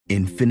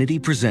Infinity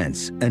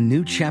presents a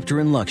new chapter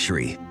in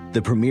luxury,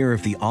 the premiere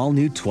of the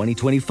all-new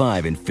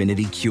 2025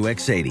 Infinity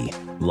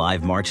QX80,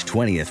 live March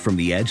 20th from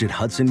the Edge at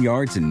Hudson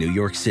Yards in New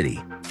York City,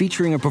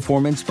 featuring a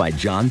performance by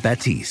John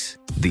Batiste.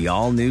 The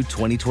all-new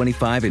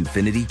 2025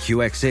 Infinity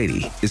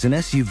QX80 is an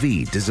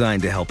SUV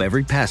designed to help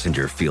every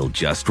passenger feel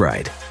just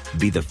right.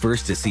 Be the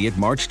first to see it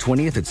March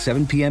 20th at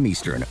 7 p.m.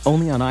 Eastern,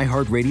 only on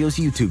iHeartRadio's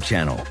YouTube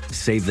channel.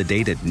 Save the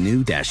date at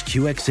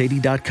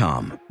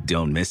new-QX80.com.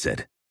 Don't miss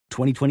it.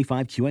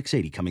 2025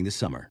 QX80 coming this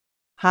summer.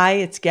 Hi,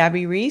 it's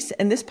Gabby Reese,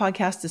 and this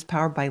podcast is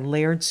powered by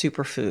Laird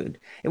Superfood.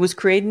 It was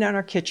created in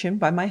our kitchen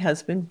by my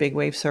husband, big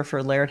wave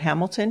surfer Laird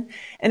Hamilton,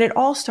 and it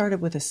all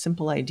started with a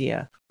simple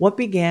idea. What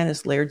began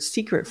as Laird's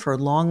secret for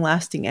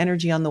long-lasting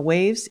energy on the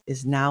waves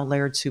is now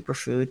Laird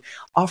Superfood,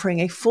 offering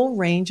a full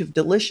range of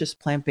delicious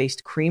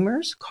plant-based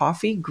creamers,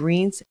 coffee,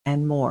 greens,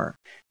 and more.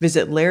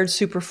 Visit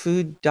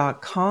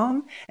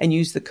lairdsuperfood.com and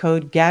use the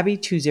code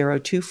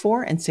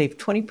GABBY2024 and save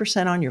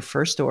 20% on your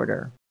first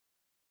order.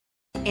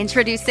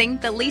 Introducing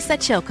the Lisa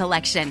Chill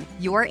Collection,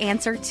 your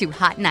answer to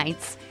hot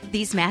nights.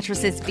 These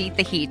mattresses beat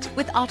the heat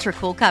with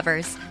ultra-cool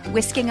covers,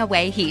 whisking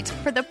away heat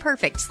for the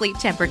perfect sleep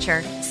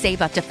temperature.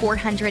 Save up to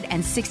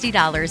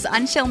 $460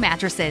 on Chill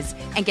mattresses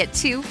and get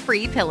 2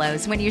 free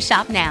pillows when you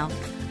shop now.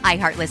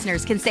 iHeart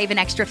listeners can save an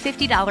extra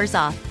 $50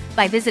 off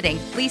by visiting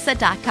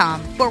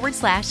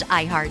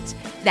lisa.com/iHeart.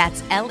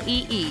 That's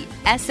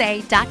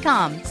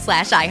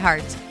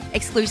LEESA.com/iHeart.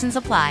 Exclusions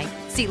apply.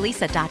 See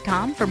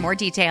lisa.com for more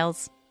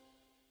details.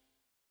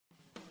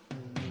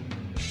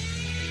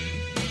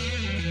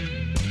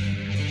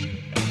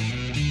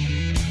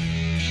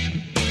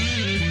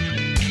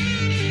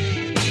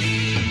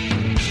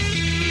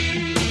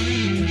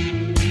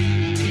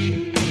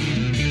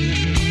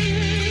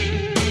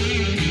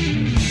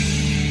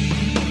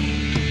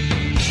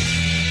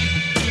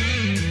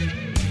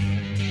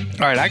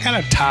 All right, I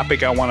got a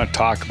topic I want to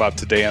talk about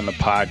today on the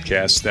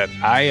podcast that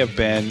I have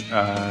been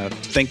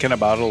thinking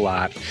about a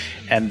lot,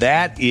 and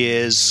that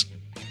is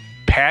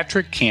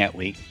Patrick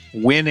Cantlay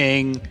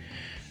winning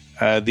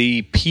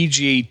the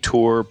PGA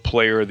Tour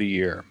Player of the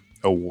Year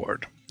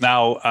award.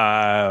 Now,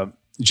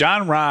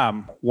 Jon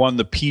Rahm won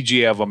the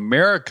PGA of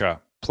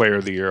America Player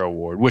of the Year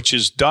award, which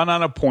is done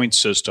on a point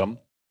system.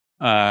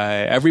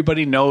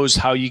 Everybody knows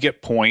how you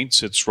get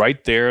points. It's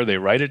right there. They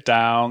write it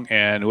down,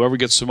 and whoever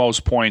gets the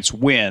most points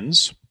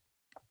wins.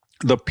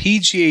 The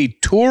PGA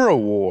Tour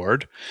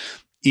Award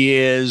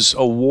is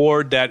an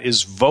award that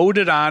is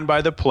voted on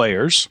by the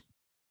players.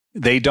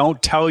 They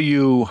don't tell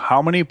you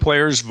how many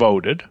players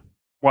voted.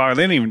 Well,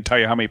 they didn't even tell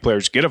you how many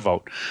players get a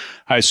vote.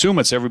 I assume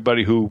it's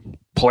everybody who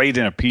played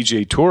in a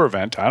PGA Tour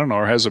event. I don't know,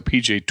 or has a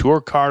PGA Tour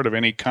card of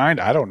any kind.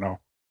 I don't know.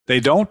 They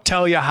don't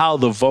tell you how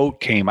the vote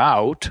came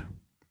out.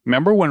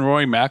 Remember when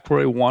Rory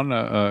McIlroy won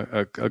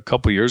a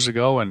couple years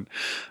ago, and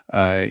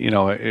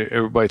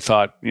everybody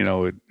thought,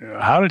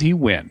 how did he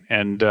win?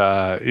 And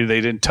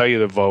they didn't tell you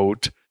the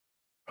vote.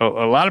 A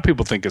lot of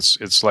people think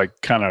it's like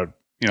kind of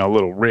a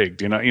little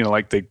rigged.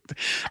 Like they.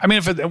 I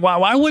mean,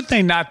 why would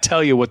they not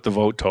tell you what the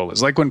vote total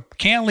is? Like when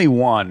Cantlay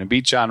won and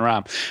beat Jon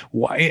Rahm,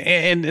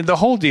 and the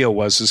whole deal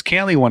was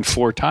Cantlay won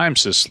 4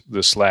 times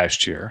this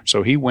last year,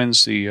 so he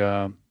wins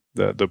the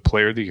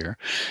Player of the Year,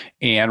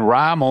 and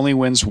Rahm only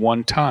wins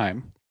 1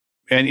 time.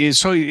 And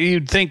so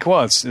you'd think,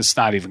 well, it's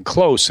not even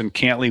close. And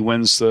Cantlay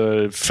wins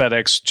the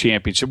FedEx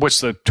Championship,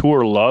 which the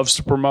tour loves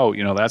to promote.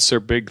 That's their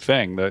big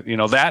thing. That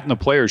and the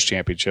Players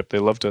Championship, they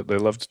love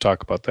to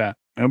talk about that.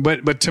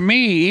 But to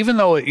me, even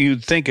though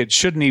you'd think it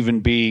shouldn't even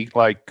be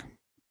like,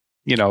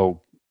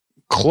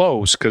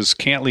 close, because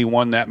Cantlay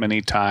won that many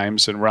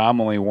times and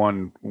Rahm only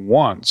won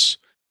once.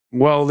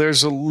 Well,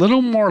 there's a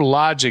little more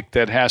logic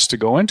that has to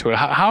go into it.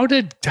 How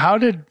did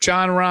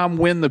Jon Rahm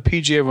win the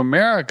PGA of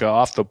America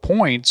off the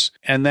points,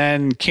 and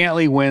then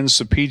Cantlay wins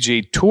the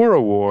PGA Tour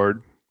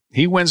Award?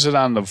 He wins it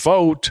on the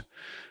vote,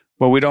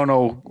 but we don't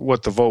know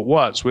what the vote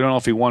was. We don't know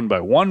if he won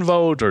by 1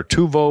 vote or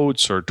 2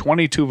 votes or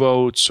 22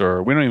 votes,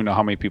 or we don't even know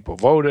how many people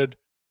voted.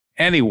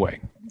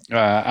 Anyway,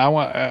 I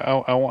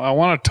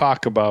want to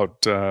talk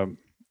about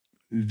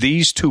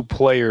these 2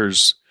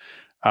 players'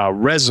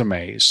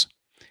 resumes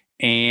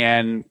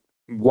and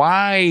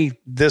why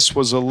this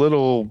was a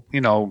little,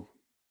 or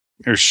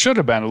should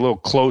have been a little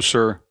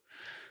closer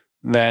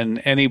than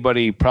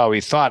anybody probably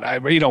thought.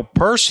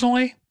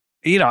 Personally,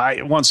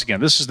 once again,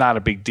 this is not a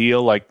big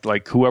deal.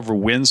 Like whoever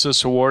wins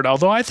this award,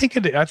 although I think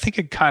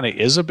it kind of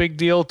is a big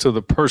deal to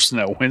the person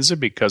that wins it,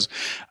 because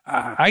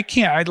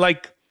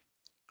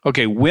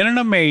winning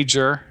a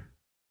major,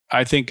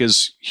 I think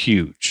is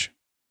huge.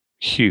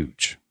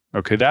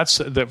 Okay,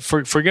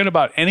 forget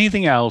about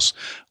anything else.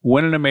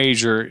 Winning a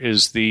major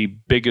is the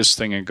biggest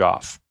thing in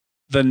golf.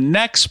 The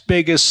next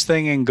biggest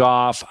thing in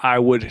golf, I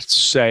would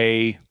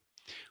say,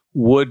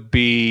 would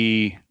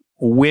be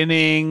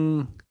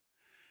winning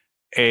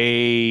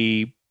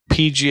a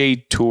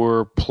PGA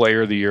Tour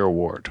Player of the Year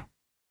award.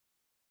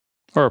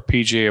 or a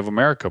PGA of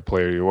America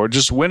Player of the Year award,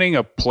 just winning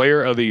a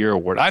Player of the Year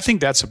award. I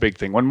think that's a big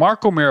thing. When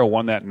Mark O'Meara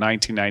won that in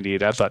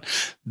 1998, I thought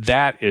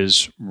that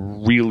is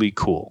really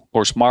cool. Of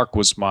course, Mark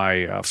was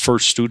my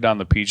first student on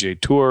the PGA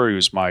Tour. He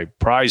was my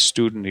prize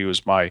student. He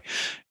was my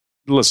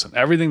listen,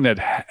 everything that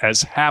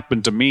has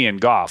happened to me in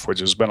golf, which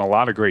has been a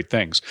lot of great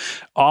things,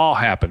 all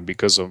happened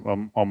because of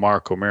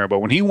Mark O'Meara. But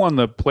when he won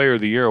the Player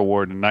of the Year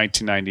award in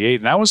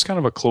 1998, and that was kind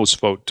of a close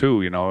vote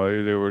too,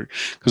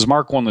 because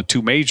Mark won the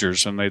 2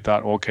 majors, and they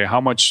thought, okay,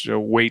 how much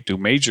weight do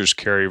majors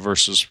carry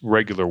versus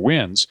regular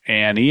wins?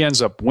 And he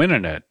ends up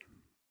winning it.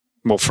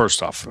 Well,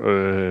 first off,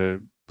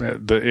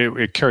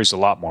 it carries a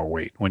lot more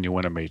weight when you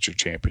win a major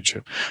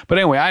championship. But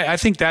anyway, I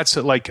think that's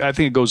I think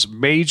it goes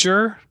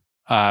major,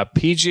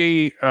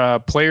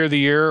 PGA Player of the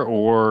Year,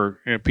 or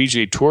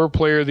PGA Tour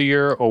Player of the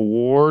Year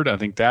award. I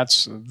think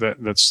that's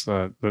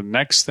the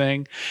next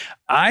thing.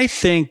 I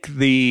think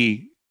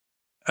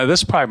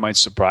this probably might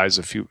surprise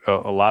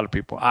a lot of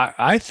people.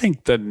 I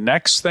think the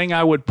next thing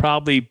I would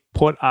probably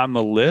put on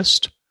the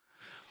list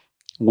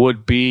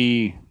would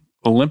be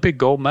Olympic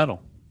gold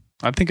medal.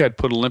 I think I'd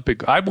put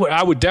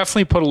I would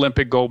definitely put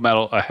Olympic gold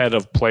medal ahead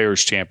of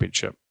Players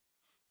Championship.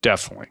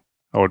 Definitely.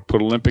 I would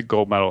put Olympic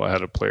gold medal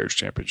ahead of Players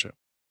Championship.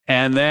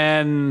 And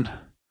then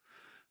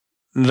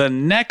the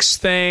next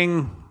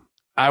thing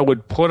I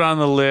would put on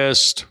the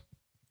list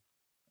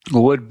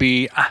would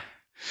be, I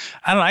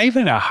don't know, I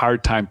even had a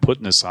hard time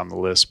putting this on the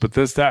list, but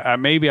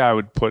maybe I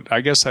would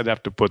I guess I'd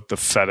have to put the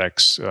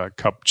FedEx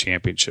Cup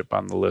Championship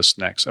on the list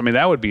next. I mean,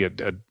 that would be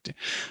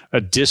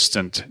a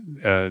distant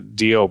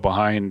deal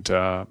behind.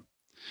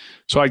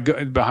 So I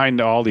go behind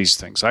all these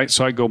things.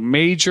 So I go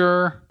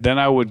major, then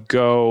I would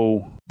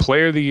go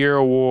Player of the Year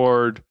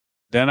award,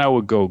 then I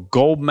would go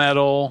gold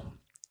medal,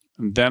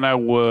 then I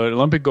would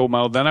Olympic gold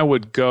medal, then I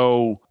would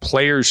go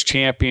Players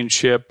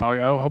Championship.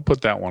 I'll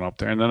put that one up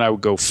there, and then I would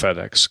go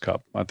FedEx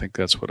Cup. I think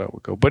that's what I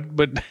would go. But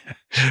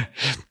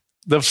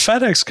the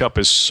FedEx Cup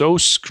is so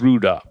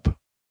screwed up.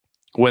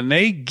 When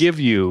they give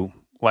you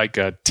like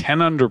a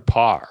 10 under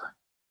par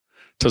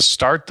to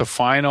start the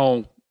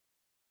final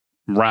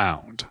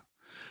round,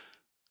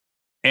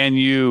 and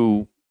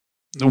you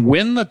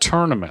win the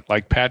tournament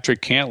like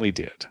Patrick Cantlay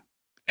did,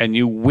 and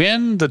you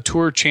win the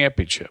Tour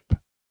Championship,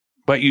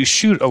 but you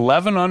shoot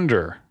 11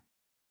 under,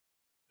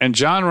 and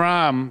John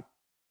Rahm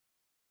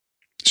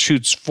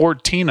shoots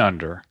 14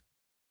 under,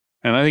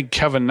 and I think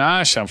Kevin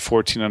Nash on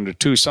 14 under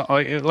too. So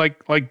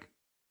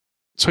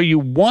so you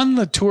won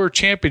the Tour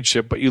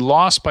Championship, but you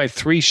lost by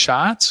 3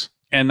 shots,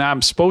 and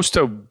I'm supposed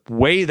to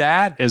weigh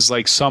that as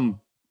like some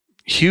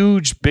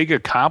huge, big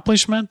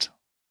accomplishment?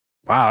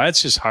 Wow,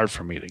 that's just hard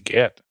for me to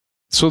get.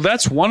 So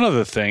that's one of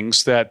the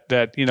things that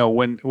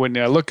when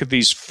I look at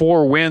these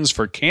 4 wins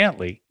for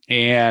Cantlay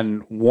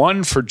and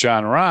 1 for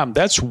John Rahm,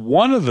 that's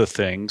one of the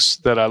things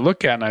that I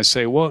look at and I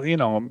say, well,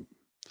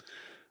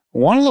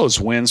 one of those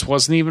wins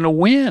wasn't even a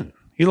win.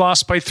 He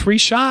lost by 3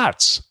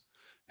 shots,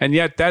 and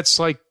yet that's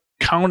like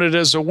counted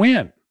as a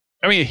win.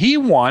 I mean, he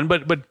won,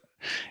 but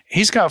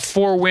he's got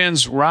 4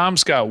 wins.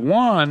 Rahm's got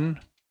 1,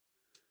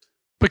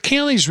 but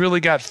Cantlay's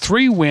really got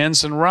 3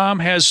 wins, and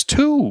Rahm has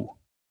 2.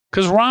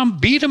 Because Rahm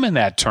beat him in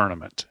that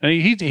tournament. And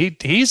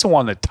he's the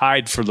one that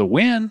tied for the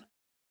win.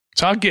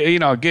 So I'll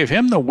give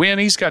him the win.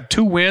 He's got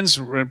 2 wins.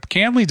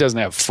 Cantlay doesn't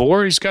have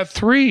 4. He's got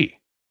 3.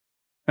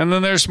 And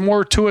then there's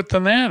more to it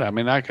than that. I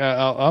mean,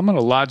 I'm going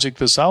to logic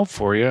this out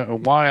for you,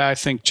 why I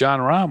think John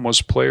Rahm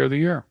was Player of the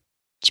Year.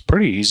 It's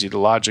pretty easy to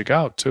logic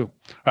out, too.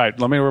 All right,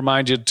 let me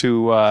remind you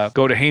to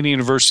go to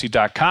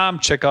HaneyUniversity.com,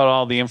 check out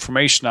all the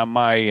information on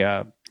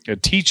my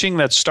teaching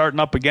that's starting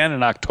up again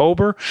in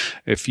October.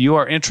 If you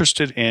are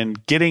interested in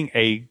getting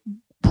a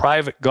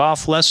private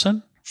golf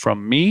lesson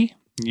from me,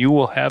 you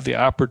will have the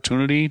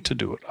opportunity to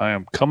do it. I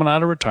am coming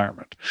out of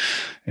retirement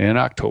in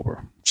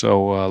October.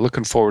 So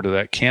looking forward to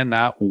that.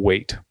 Cannot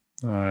wait.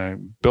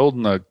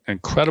 Building an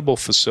incredible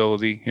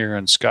facility here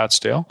in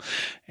Scottsdale,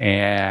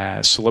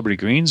 and Celebrity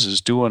Greens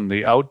is doing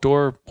the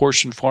outdoor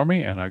portion for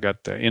me, and I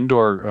got the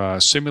indoor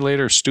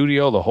simulator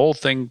studio, the whole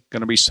thing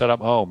going to be set up.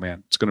 Oh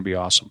man, it's going to be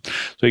awesome.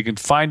 So you can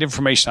find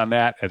information on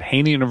that at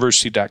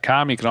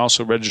HaneyUniversity.com. You can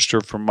also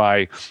register for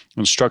my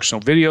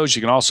instructional videos.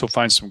 You can also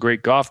find some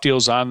great golf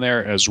deals on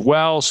there as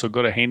well. So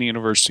go to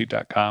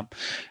HaneyUniversity.com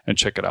and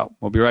check it out.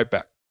 We'll be right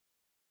back.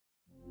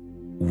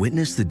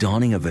 Witness the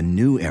dawning of a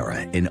new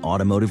era in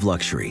automotive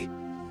luxury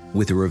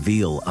with a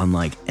reveal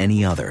unlike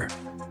any other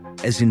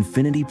as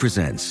Infiniti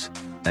presents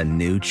a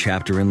new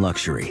chapter in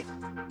luxury,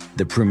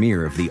 the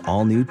premiere of the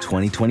all-new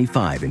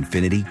 2025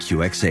 Infiniti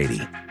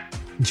QX80.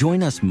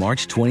 Join us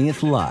March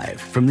 20th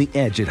live from the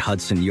Edge at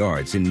Hudson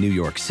Yards in New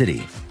York City,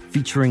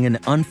 featuring an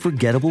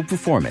unforgettable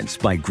performance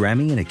by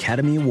Grammy and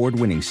Academy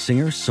Award-winning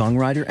singer,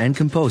 songwriter, and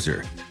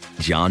composer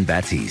Jon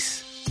Batiste.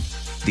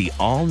 The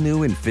all-new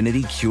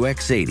Infiniti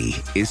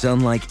QX80 is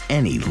unlike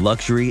any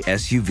luxury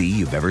SUV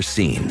you've ever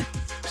seen.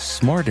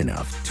 Smart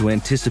enough to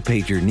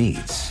anticipate your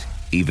needs,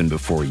 even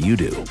before you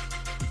do.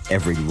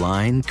 Every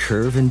line,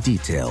 curve, and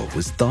detail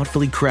was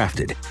thoughtfully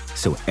crafted,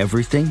 so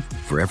everything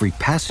for every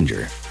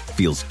passenger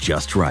feels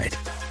just right.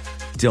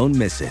 Don't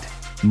miss it.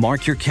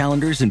 Mark your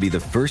calendars and be the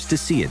first to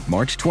see it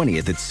March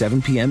 20th at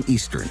 7 p.m.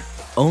 Eastern,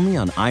 only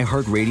on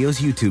iHeartRadio's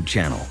YouTube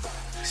channel.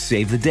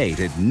 Save the date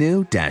at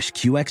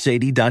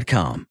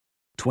new-QX80.com.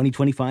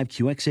 2025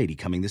 QX80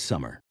 coming this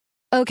summer.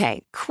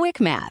 Okay, quick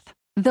math.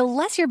 The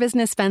less your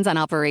business spends on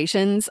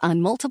operations,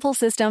 on multiple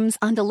systems,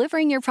 on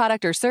delivering your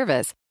product or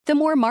service, the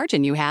more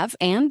margin you have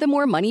and the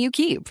more money you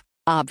keep.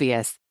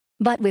 Obvious.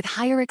 But with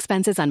higher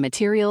expenses on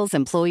materials,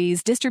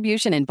 employees,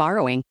 distribution, and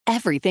borrowing,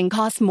 everything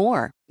costs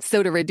more.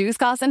 So to reduce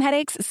costs and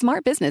headaches,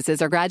 smart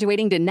businesses are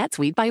graduating to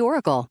NetSuite by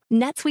Oracle.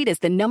 NetSuite is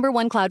the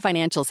 #1 cloud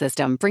financial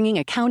system, bringing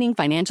accounting,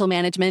 financial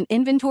management,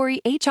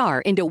 inventory, HR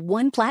into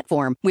one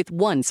platform with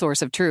one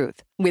source of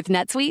truth. With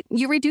NetSuite,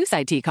 you reduce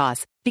IT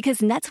costs because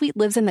NetSuite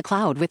lives in the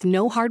cloud with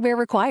no hardware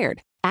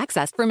required,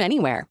 accessed from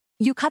anywhere.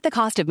 You cut the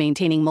cost of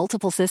maintaining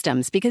multiple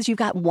systems because you've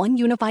got one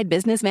unified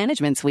business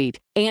management suite.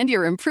 And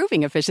you're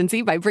improving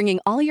efficiency by bringing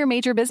all your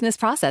major business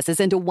processes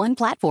into one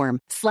platform,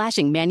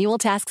 slashing manual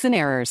tasks and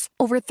errors.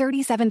 Over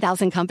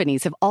 37,000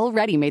 companies have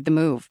already made the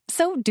move.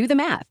 So do the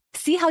math.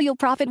 See how you'll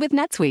profit with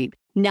NetSuite.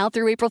 Now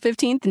through April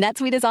 15th,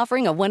 NetSuite is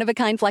offering a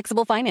one-of-a-kind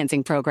flexible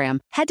financing program.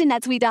 Head to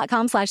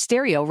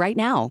netsuite.com/stereo right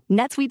now.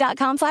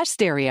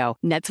 netsuite.com/stereo.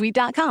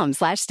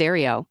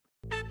 netsuite.com/stereo.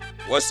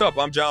 What's up?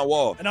 I'm John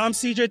Wall. And I'm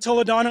CJ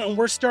Toledano, and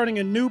we're starting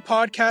a new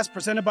podcast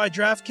presented by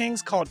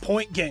DraftKings called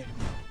Point Game.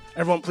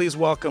 Everyone, please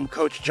welcome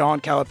Coach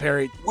John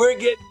Calipari. We're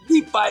getting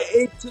beat by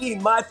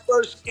 18. My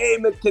first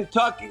game in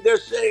Kentucky, they're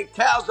saying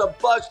Cal's a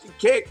bust. He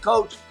can't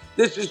coach.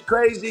 This is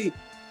crazy.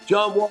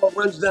 John Wall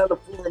runs down the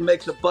floor and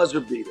makes a buzzer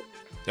beater.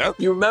 Yep.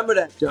 You remember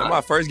that, John? That's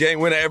my first game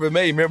win I ever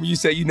made. Remember you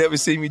said you never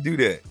seen me do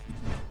that.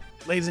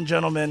 Ladies and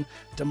gentlemen,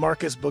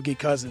 DeMarcus Boogie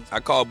Cousins. I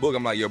called Boog.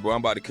 I'm like, yo, bro,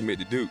 I'm about to commit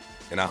to Duke.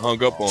 And I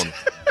hung up on him.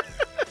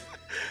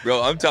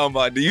 Bro, I'm talking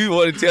about, do you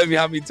want to tell me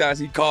how many times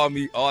he called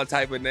me all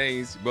type of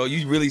names? Bro,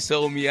 you really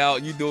sold me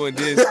out. You doing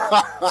this.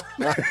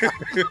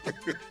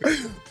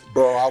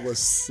 Bro, I was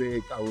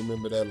sick. I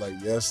remember that like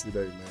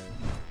yesterday,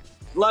 man.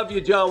 Love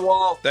you, John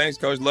Wall. Thanks,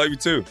 Coach. Love you,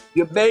 too.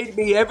 You made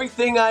me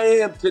everything I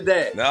am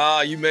today.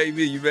 Nah, you made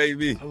me. You made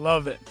me. I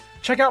love it.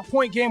 Check out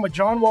Point Game with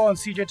John Wall and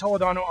CJ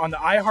Toledano on the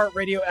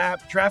iHeartRadio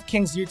app,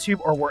 DraftKings YouTube,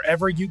 or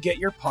wherever you get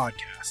your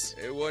podcasts.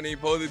 It wasn't even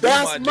supposed to be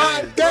That's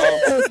my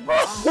dance, bro.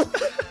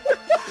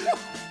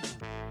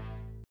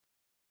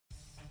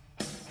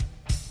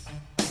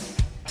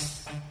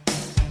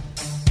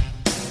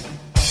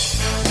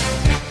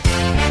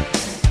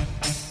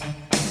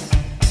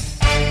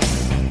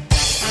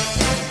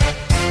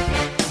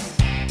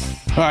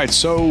 All right,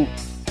 so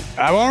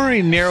I've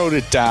already narrowed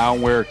it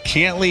down where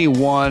Cantlay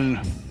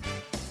won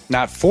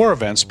not 4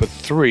 events, but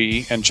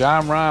 3, and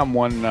John Rahm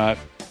won not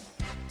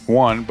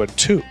 1, but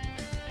 2.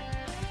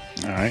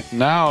 All right,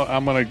 now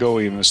I'm going to go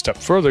even a step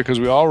further because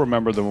we all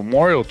remember the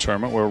Memorial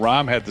Tournament where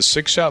Rahm had the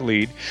 6-shot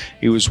lead.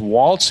 He was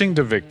waltzing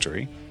to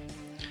victory,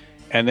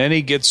 and then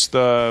he gets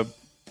the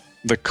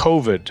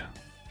COVID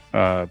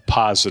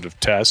positive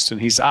test,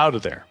 and he's out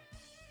of there.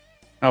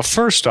 Now,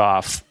 first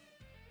off,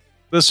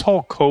 this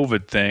whole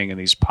COVID thing and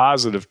these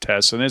positive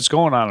tests, and it's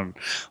going on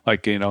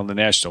like, in the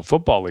National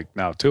Football League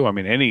now too. I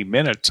mean, any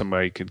minute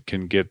somebody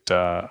can get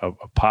a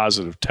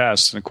positive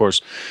test. And of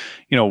course,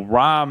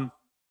 Rahm,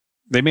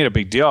 they made a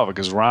big deal of it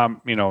because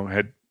Rahm,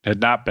 had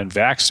not been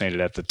vaccinated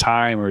at the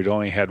time, or he'd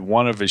only had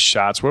one of his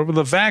shots. Where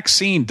the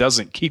vaccine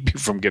doesn't keep you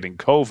from getting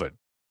COVID.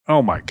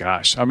 Oh my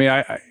gosh! I mean,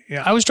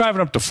 I was driving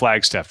up to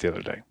Flagstaff the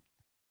other day.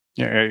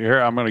 Yeah, here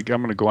I'm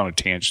gonna go on a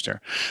tangent there.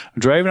 I'm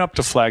driving up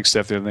to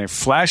Flagstaff there, and they're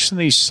flashing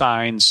these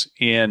signs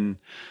in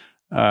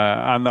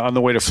on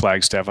the way to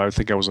Flagstaff. I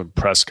think I was in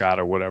Prescott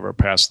or whatever,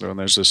 past there, and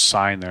there's this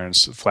sign there, and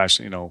it's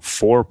flashing,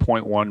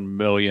 4.1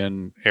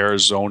 million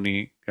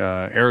Arizonians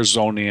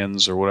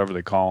or whatever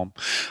they call them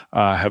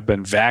have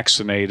been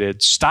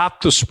vaccinated. Stop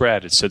the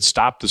spread. It said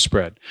stop the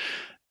spread,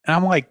 and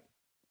I'm like,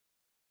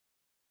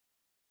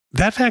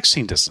 that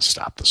vaccine doesn't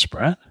stop the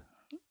spread.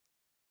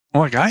 I'm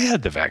like, I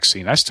had the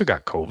vaccine. I still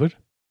got COVID.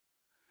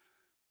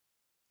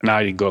 Now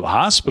I didn't go to the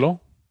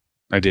hospital.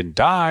 I didn't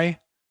die.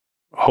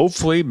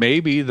 Hopefully,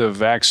 maybe the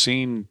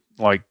vaccine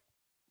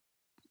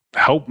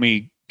helped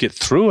me get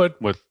through it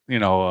with,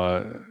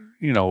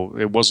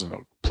 it wasn't a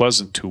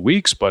pleasant 2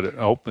 weeks, but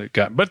I hope it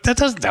got, but that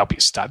doesn't help you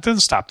stop. It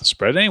doesn't stop the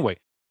spread. Anyway,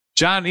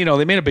 John,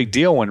 they made a big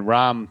deal when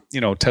Rahm,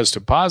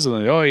 tested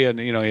positive. Oh, yeah,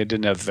 he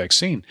didn't have the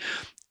vaccine.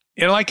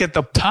 At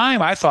the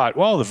time, I thought,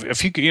 well,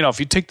 if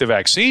you take the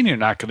vaccine, you're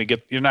not going to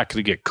get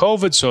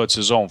COVID, so it's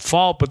his own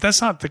fault. But that's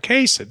not the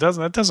case.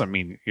 That doesn't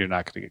mean you're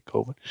not going to get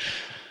COVID.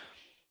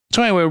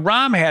 So anyway,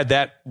 Rahm had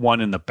that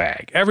one in the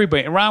bag.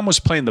 Rahm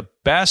was playing the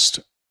best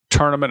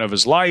tournament of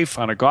his life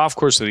on a golf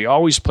course that he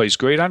always plays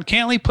great on.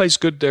 Cantlay plays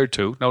good there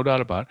too, no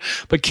doubt about it.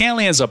 But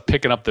Cantlay ends up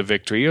picking up the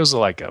victory. It was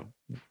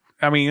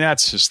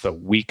that's just the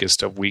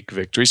weakest of weak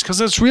victories because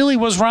this really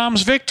was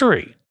Rahm's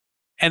victory.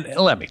 And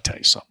let me tell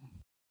you something.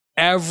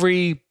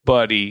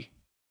 Everybody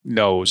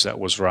knows that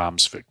was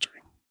Rahm's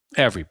victory.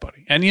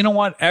 Everybody. And you know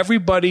what?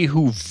 Everybody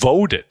who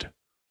voted,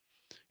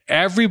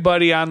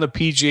 everybody on the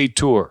PGA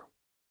Tour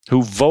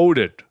who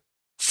voted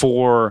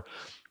for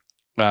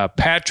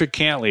Patrick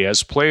Cantlay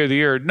as Player of the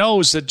Year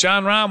knows that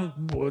Jon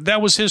Rahm,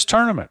 that was his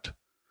tournament.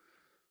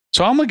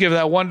 So I'm going to give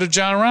that one to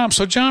Jon Rahm.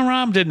 So Jon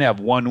Rahm didn't have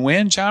one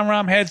win. Jon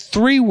Rahm had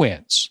 3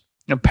 wins.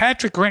 And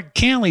Patrick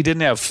Cantlay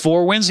didn't have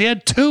 4 wins. He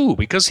had 2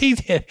 because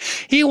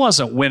he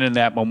wasn't winning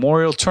that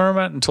Memorial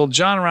Tournament until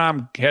Jon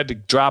Rahm had to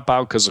drop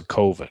out because of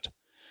COVID.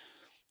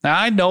 Now,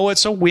 I know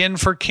it's a win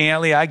for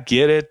Cantlay. I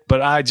get it,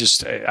 but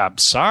I'm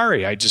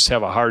sorry. I just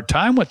have a hard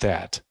time with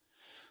that.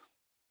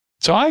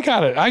 So I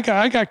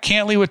got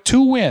Cantlay with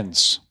 2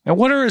 wins. And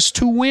what are his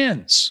 2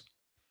 wins?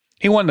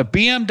 He won the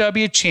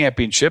BMW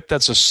Championship.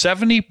 That's a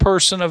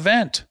 70-person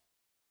event.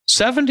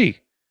 70.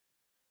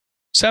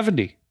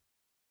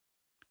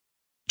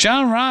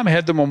 Jon Rahm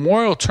had the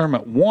Memorial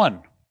Tournament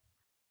 1.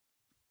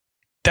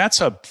 That's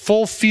a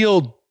full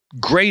field,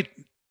 great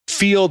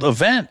field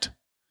event.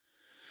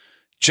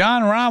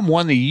 Jon Rahm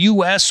won the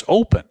U.S.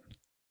 Open.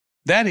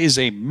 That is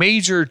a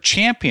major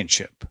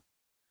championship.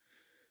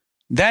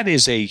 That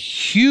is a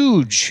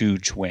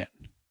huge win.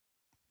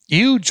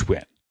 Huge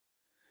win.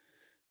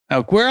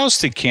 Now, where else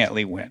did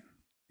Cantlay win?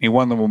 He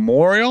won the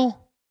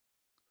Memorial.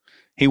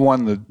 He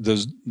won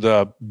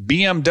the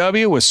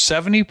BMW with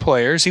 70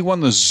 players. He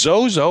won the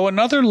Zozo,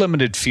 another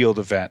limited field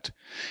event.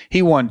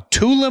 He won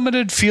 2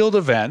 limited field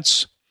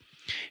events.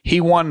 He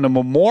won the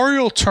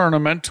Memorial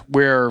Tournament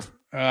where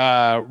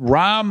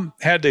Rahm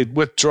had to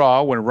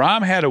withdraw when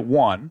Rahm had it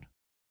won.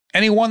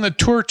 And he won the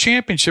Tour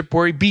Championship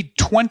where he beat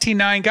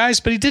 29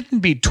 guys, but he didn't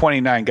beat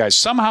 29 guys.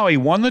 Somehow he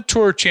won the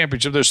Tour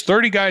Championship. There's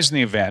 30 guys in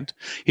the event.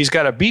 He's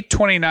got to beat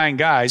 29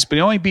 guys, but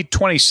he only beat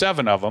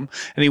 27 of them,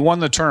 and he won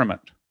the tournament.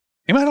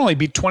 He might only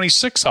beat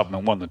 26 of them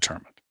and won the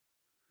tournament.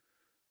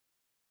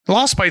 He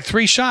lost by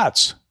 3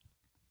 shots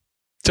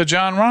to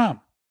Jon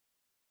Rahm.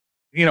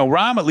 You know,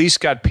 Rahm at least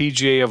got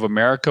PGA of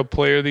America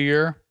Player of the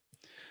Year.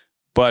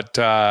 But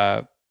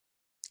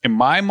in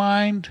my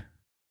mind,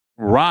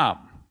 Rahm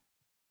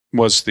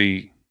was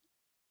the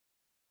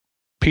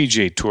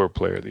PGA Tour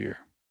Player of the Year.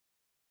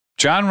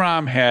 Jon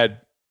Rahm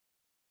had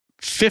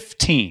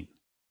 15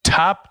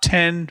 top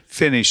 10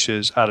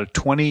 finishes out of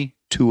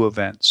 22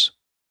 events.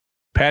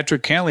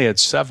 Patrick Cantlay had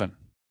 7.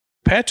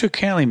 Patrick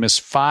Cantlay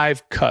missed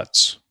 5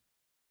 cuts.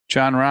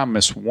 Jon Rahm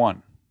missed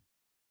 1.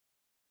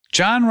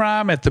 Jon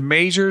Rahm at the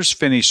majors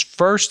finished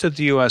 1st at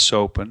the U.S.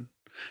 Open,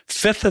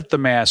 5th at the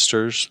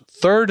Masters,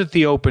 3rd at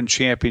the Open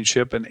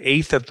Championship, and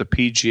 8th at the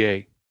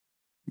PGA.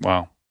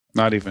 Wow.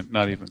 Not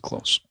even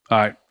close. All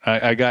right,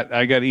 I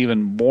got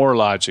even more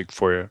logic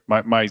for you.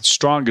 My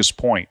strongest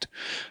point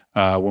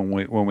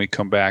when we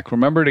come back.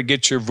 Remember to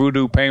get your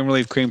Voodoo Pain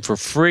Relief Cream for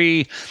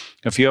free.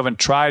 If you haven't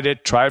tried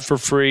it, try it for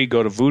free.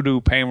 Go to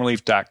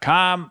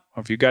voodoopainrelief.com.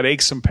 If you got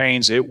aches and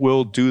pains, it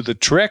will do the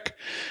trick.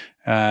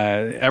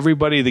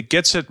 Everybody that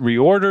gets it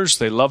reorders.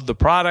 They love the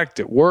product.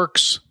 It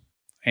works,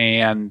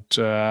 and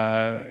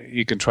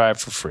you can try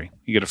it for free.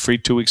 You get a free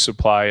 2-week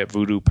supply at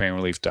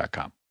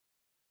voodoopainrelief.com.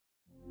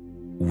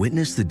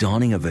 Witness the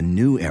dawning of a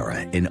new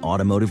era in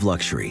automotive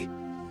luxury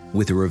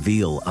with a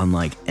reveal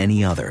unlike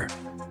any other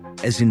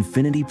as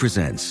Infiniti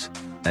presents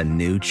a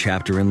new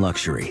chapter in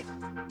luxury,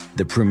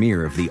 the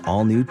premiere of the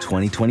all-new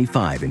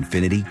 2025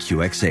 Infiniti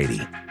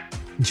QX80.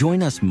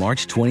 Join us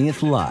March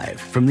 20th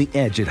live from the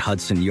Edge at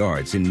Hudson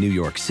Yards in New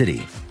York City,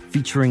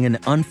 featuring an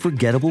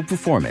unforgettable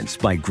performance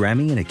by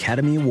Grammy and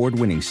Academy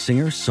Award-winning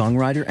singer,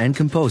 songwriter, and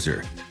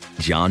composer,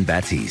 Jon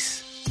Batiste.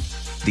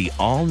 The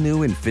all-new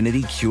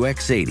Infiniti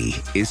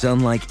QX80 is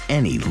unlike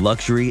any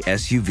luxury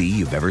SUV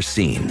you've ever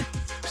seen.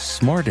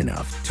 Smart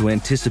enough to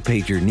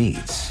anticipate your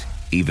needs,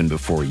 even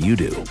before you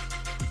do.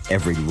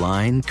 Every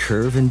line,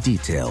 curve, and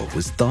detail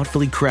was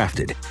thoughtfully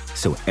crafted,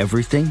 so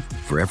everything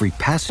for every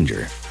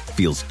passenger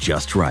feels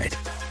just right.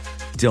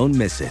 Don't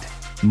miss it.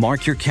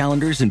 Mark your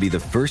calendars and be the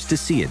first to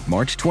see it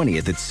March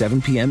 20th at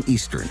 7 p.m.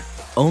 Eastern,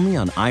 only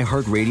on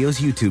iHeartRadio's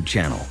YouTube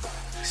channel.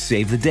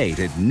 Save the date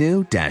at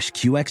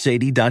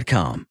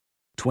new-QX80.com.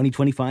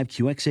 2025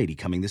 QX80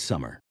 coming this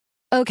summer.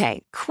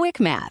 Okay, quick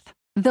math.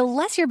 The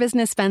less your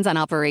business spends on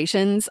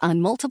operations,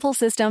 on multiple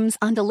systems,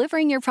 on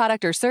delivering your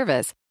product or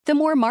service, the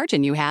more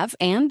margin you have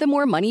and the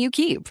more money you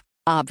keep.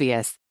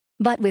 Obvious.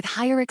 But with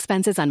higher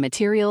expenses on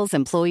materials,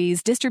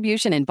 employees,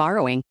 distribution, and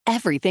borrowing,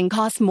 everything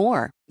costs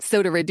more.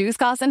 So to reduce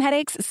costs and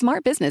headaches,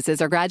 smart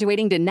businesses are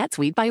graduating to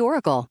NetSuite by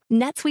Oracle.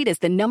 NetSuite is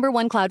the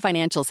 #1 cloud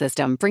financial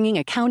system, bringing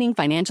accounting,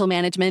 financial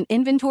management,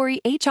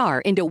 inventory, HR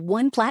into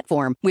one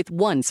platform with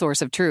one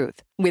source of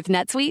truth. With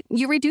NetSuite,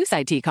 you reduce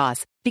IT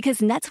costs because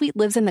NetSuite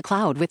lives in the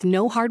cloud with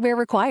no hardware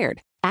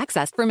required,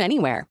 accessed from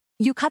anywhere.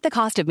 You cut the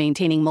cost of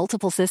maintaining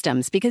multiple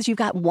systems because you've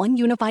got one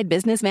unified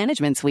business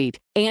management suite.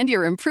 And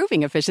you're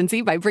improving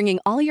efficiency by bringing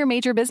all your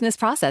major business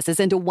processes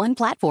into one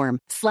platform,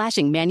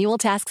 slashing manual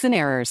tasks and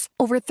errors.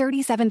 Over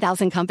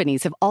 37,000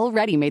 companies have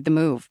already made the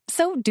move.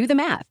 So do the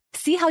math.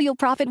 See how you'll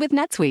profit with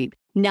NetSuite.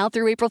 Now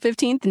through April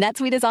 15th,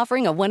 NetSuite is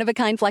offering a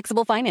one-of-a-kind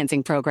flexible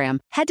financing program.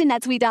 Head to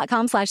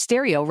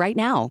netsuite.com/stereo right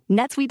now.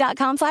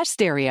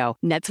 netsuite.com/stereo.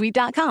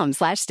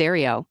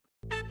 netsuite.com/stereo.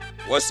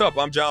 What's up?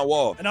 I'm John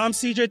Wall. And I'm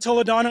CJ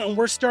Toledano, and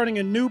we're starting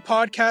a new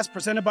podcast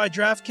presented by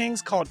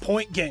DraftKings called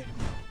Point Game.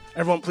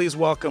 Everyone, please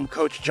welcome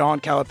Coach John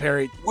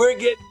Calipari. We're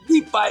getting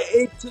beat by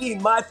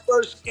 18. My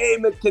first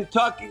game in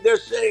Kentucky, they're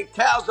saying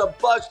Cal's a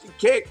bust. He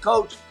can't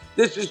coach.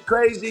 This is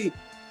crazy.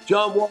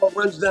 John Wall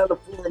runs down the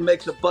floor and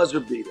makes a buzzer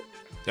beater.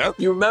 Yep.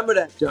 You remember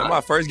that, John? That's my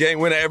first game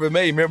win I ever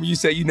made. Remember you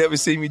said you never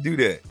seen me do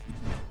that.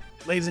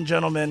 Ladies and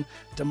gentlemen,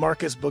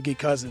 DeMarcus Boogie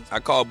Cousins. I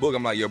called Book.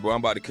 I'm like, yo, bro,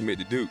 I'm about to commit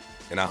to Duke.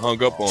 And I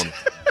hung up on him.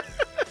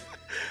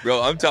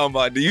 Bro, I'm talking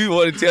about, do you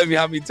want to tell me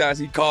how many times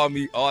he called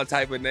me all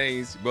type of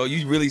names? Bro,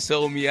 you really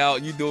sold me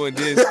out. You doing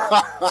this.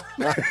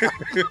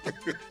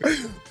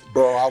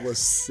 Bro, I was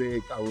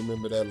sick. I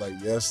remember that like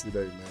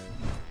yesterday,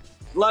 man.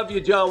 Love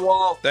you, John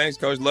Wall. Thanks,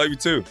 Coach. Love you,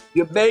 too.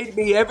 You made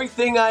me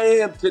everything I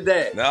am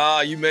today.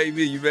 Nah, you made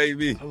me. You made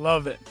me. I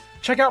love it.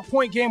 Check out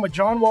Point Game with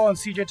John Wall and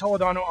CJ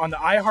Toledano on the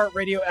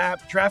iHeartRadio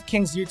app,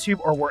 DraftKings YouTube,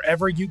 or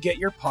wherever you get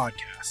your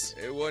podcasts.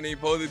 It wasn't even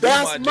supposed to be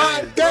That's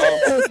my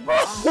game,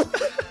 bro.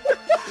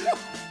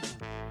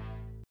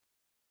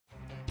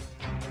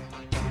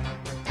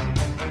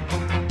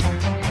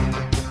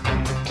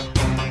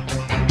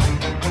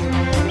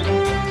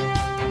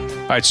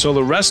 All right, so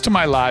the rest of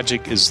my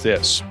logic is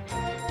this.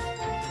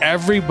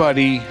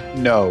 Everybody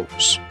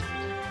knows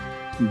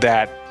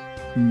that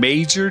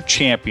major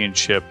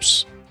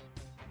championships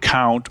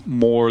count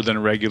more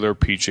than regular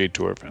PGA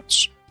Tour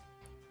events.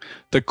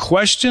 The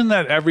question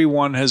that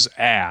everyone has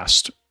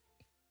asked,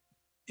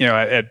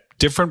 at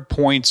different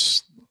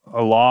points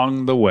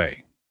along the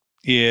way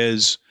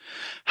is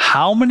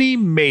how many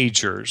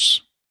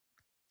majors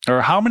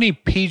or how many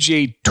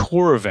PGA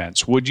Tour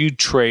events would you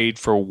trade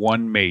for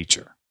one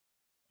major?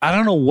 I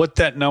don't know what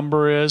that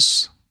number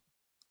is,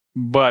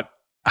 but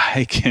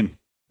I can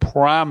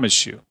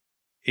promise you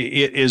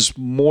it is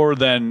more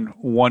than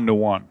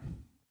 1-to-1.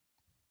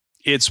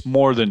 It's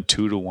more than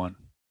 2-to-1.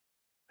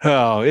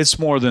 Oh, it's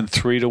more than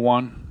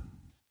 3-to-1.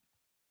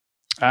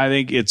 I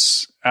think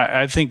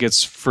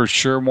it's for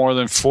sure more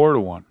than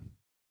 4-to-1.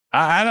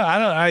 I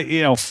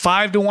don't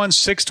 5-to-1,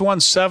 6-to-1,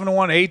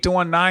 7-to-1,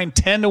 8-to-1, 9,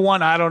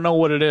 10-to-1. I don't know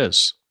what it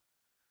is.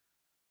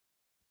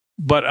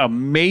 But a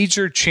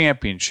major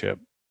championship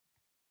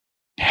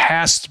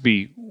has to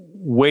be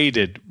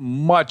weighted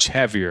much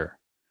heavier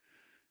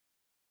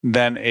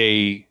than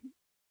a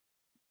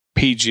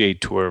PGA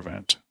Tour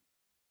event.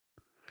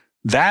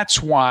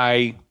 That's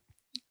why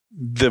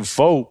the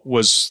vote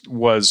was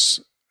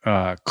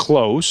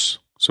close,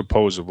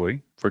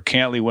 supposedly, for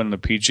Cantlay winning the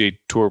PGA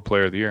Tour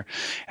Player of the Year.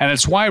 And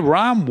it's why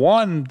Rahm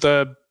won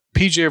the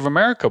PGA of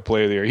America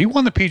Player of the Year. He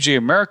won the PGA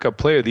of America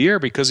Player of the Year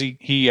because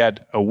he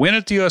had a win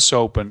at the U.S.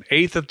 Open,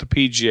 8th at the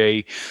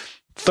PGA,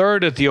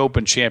 3rd at the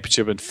Open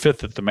Championship, and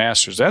 5th at the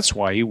Masters. That's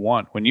why he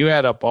won. When you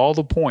add up all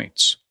the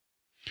points.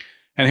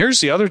 And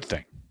here's the other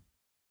thing.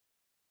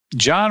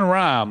 Jon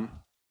Rahm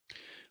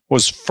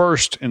was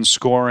first in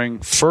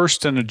scoring,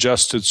 first in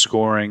adjusted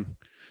scoring.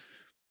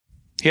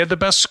 He had the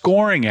best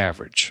scoring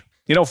average.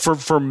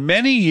 For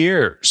many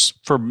years,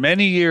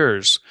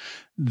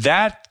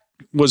 that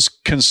was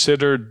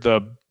considered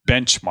the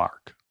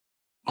benchmark.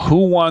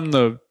 Who won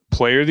the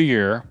Player of the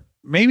Year?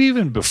 Maybe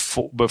even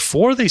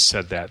before they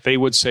said that, they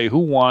would say who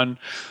won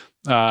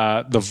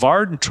the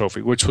Varden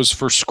Trophy, which was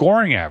for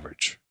scoring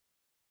average.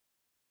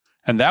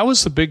 And that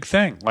was the big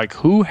thing. Like,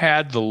 who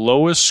had the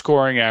lowest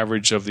scoring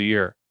average of the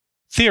year?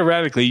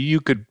 Theoretically, you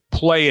could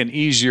play in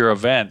easier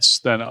events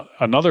than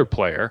another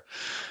player.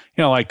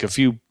 Like if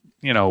you,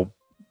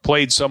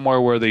 played somewhere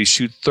where they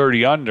shoot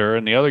 30 under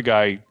and the other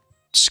guy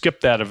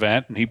skipped that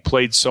event and he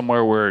played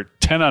somewhere where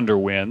 10 under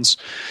wins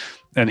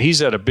and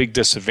he's at a big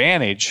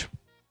disadvantage.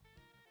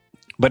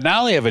 But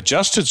now they have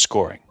adjusted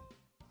scoring.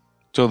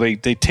 So they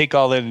take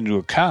all that into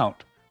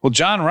account. Well,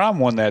 Jon Rahm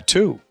won that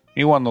too.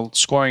 He won the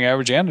scoring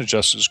average and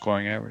adjusted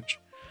scoring average.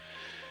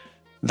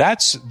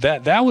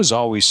 That was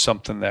always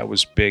something that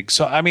was big.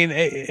 So, I mean,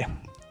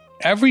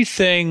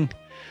 everything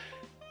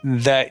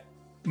that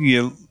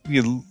you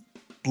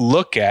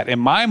look at, in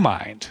my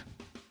mind,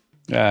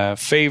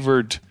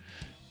 favored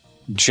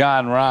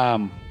Jon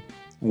Rahm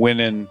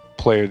winning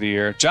Player of the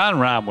Year. Jon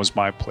Rahm was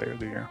my Player of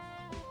the Year.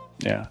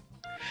 Yeah,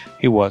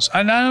 he was.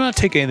 I'm not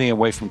taking anything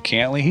away from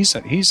Cantlay.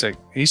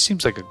 He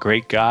seems like a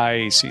great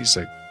guy. He's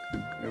a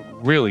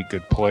really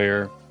good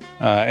player.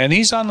 And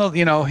he's on the,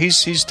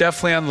 he's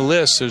definitely on the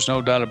list. There's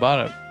no doubt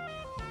about it.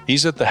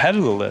 He's at the head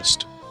of the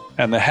list.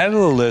 And the head of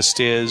the list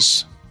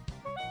is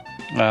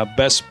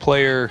best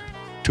player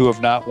to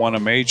have not won a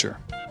major.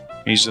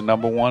 He's the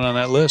number one on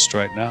that list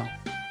right now.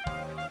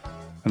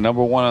 The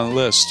number one on the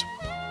list.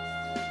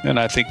 And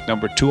I think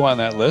number 2 on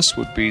that list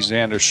would be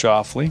Xander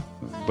Schauffele,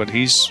 but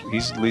he's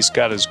at least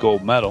got his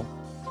gold medal.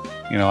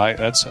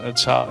 That's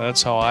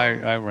how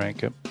I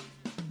rank it.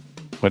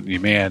 But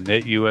man,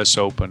 that U.S.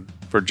 Open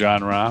for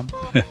Jon Rahm,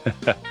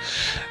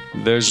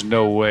 there's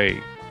no way.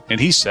 And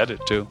he said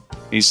it too.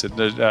 He said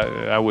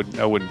I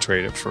wouldn't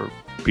trade it for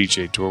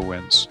PGA Tour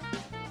wins.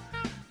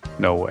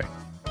 No way.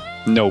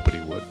 Nobody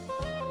would.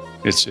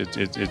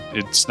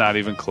 It's not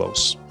even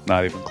close.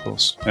 Not even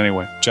close.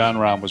 Anyway, Jon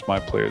Rahm was my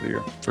Player of the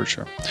Year for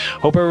sure.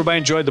 Hope everybody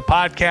enjoyed the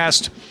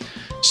podcast.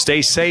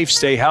 Stay safe,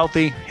 stay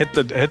healthy. Hit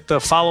the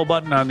follow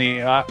button on the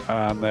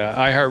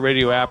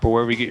iHeartRadio app or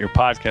wherever you get your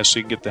podcast, so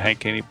you can get the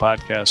Hank Haney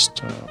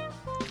podcast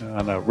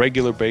on a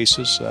regular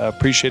basis.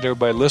 Appreciate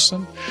everybody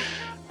listening,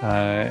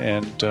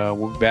 and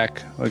we'll be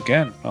back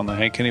again on the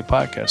Hank Haney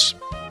podcast.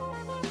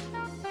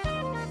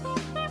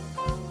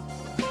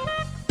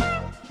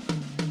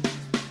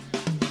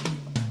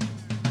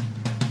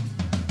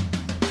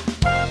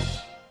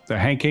 The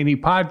Hank Haney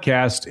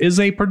Podcast is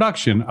a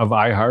production of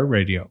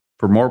iHeartRadio.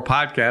 For more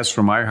podcasts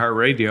from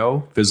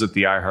iHeartRadio, visit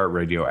the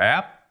iHeartRadio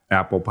app,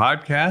 Apple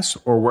Podcasts,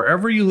 or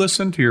wherever you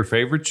listen to your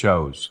favorite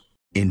shows.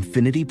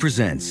 Infiniti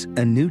presents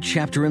a new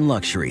chapter in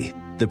luxury,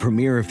 the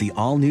premiere of the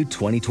all-new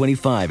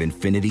 2025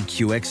 Infiniti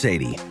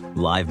QX80,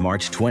 live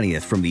March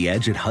 20th from the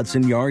Edge at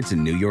Hudson Yards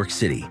in New York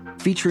City,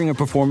 featuring a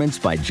performance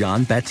by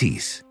Jon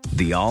Batiste.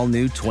 The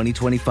all-new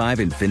 2025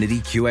 Infiniti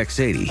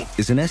QX80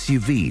 is an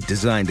SUV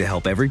designed to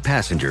help every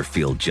passenger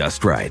feel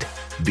just right.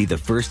 Be the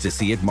first to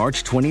see it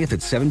March 20th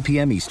at 7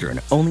 p.m.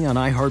 Eastern, only on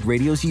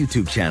iHeartRadio's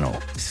YouTube channel.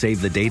 Save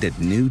the date at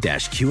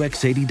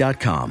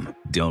new-QX80.com.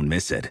 Don't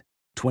miss it.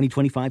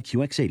 2025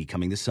 QX80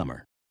 coming this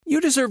summer. You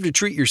deserve to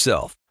treat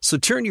yourself, so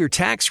turn your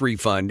tax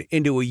refund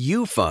into a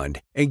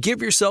U-Fund and give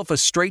yourself a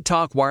Straight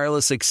Talk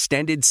Wireless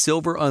Extended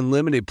Silver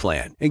Unlimited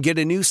plan and get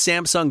a new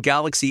Samsung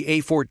Galaxy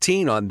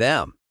A14 on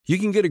them. You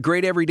can get a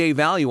great everyday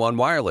value on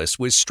wireless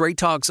with Straight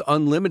Talk's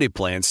Unlimited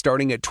plan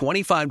starting at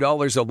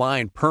 $25 a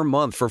line per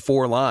month for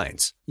 4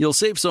 lines. You'll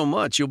save so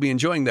much you'll be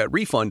enjoying that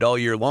refund all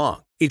year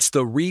long. It's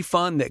the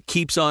refund that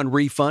keeps on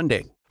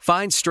refunding.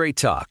 Find Straight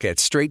Talk at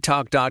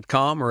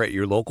straighttalk.com or at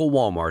your local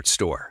Walmart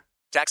store.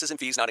 Taxes and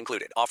fees not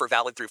included. Offer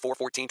valid through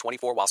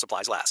 4/14/24 while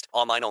supplies last.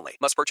 Online only.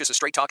 Must purchase a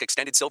Straight Talk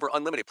Extended Silver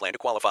Unlimited plan to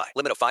qualify.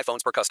 Limit of 5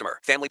 phones per customer.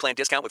 Family plan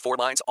discount with 4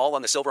 lines, all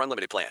on the Silver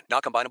Unlimited plan.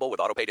 Not combinable with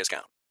autopay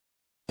discount.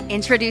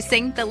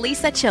 Introducing the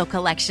Lisa Chill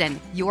Collection,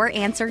 your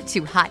answer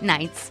to hot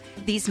nights.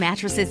 These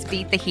mattresses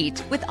beat the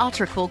heat with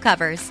ultra-cool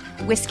covers,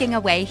 whisking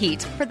away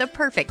heat for the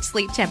perfect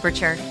sleep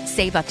temperature.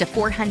 Save up to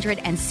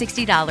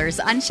 $460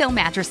 on Chill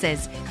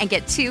mattresses and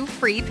get 2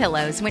 free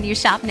pillows when you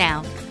shop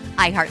now.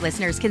 iHeart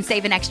listeners can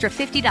save an extra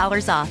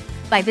 $50 off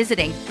by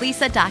visiting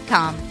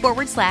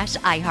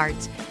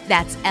lisa.com/iHeart.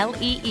 That's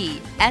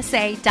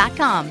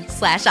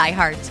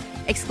LEESA.com/iHeart.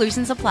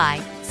 Exclusions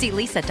apply. See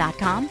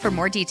lisa.com for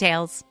more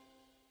details.